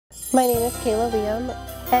My name is Kayla Leum.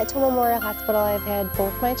 At Tomah Memorial Hospital, I've had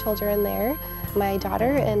both my children there, my daughter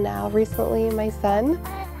and now recently my son.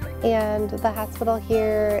 And the hospital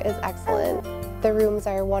here is excellent. The rooms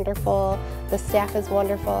are wonderful, the staff is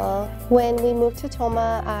wonderful. When we moved to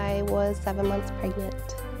Tomah, I was 7 months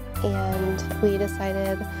pregnant, and we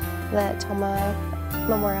decided that Tomah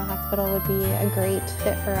Memorial Hospital would be a great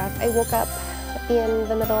fit for us. I woke up in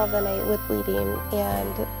the middle of the night with bleeding,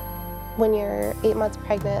 and when you're 8 months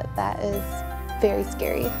pregnant, that is very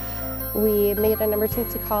scary. We made an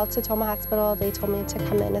emergency call to Tomah Hospital. They told me to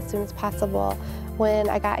come in as soon as possible. When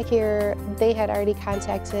I got here, they had already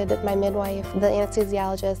contacted my midwife, the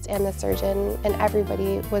anesthesiologist, and the surgeon, and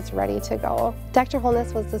everybody was ready to go. Dr.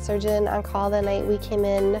 Holness was the surgeon on call the night we came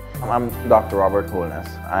in. I'm Dr. Robert Holness.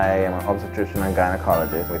 I am an obstetrician and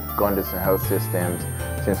gynecologist with Gunderson Health Systems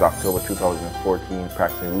since October 2014,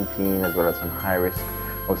 practicing routine as well as some high-risk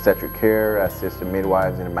obstetric care, assist the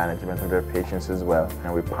midwives in the management of their patients as well.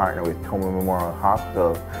 And we partner with Tomah Memorial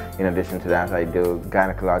Hospital. In addition to that, I do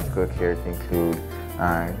gynecological care to include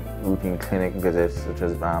routine clinic visits such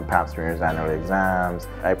as pap smears, annual exams.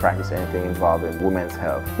 I practice anything involving women's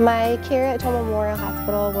health. My care at Tomah Memorial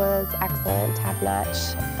Hospital was excellent,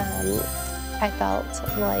 top-notch. I felt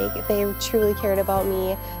like they truly cared about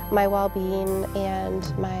me, my well-being,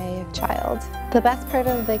 and my child. The best part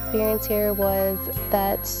of the experience here was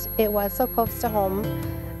that it was so close to home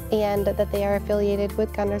and that they are affiliated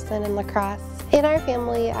with Gunderson and La Crosse. In our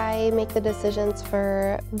family, I make the decisions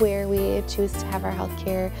for where we choose to have our health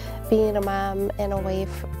care. Being a mom and a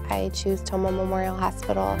wife, I choose Tomah Memorial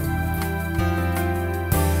Hospital.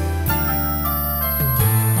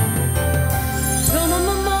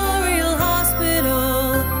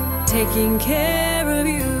 Taking care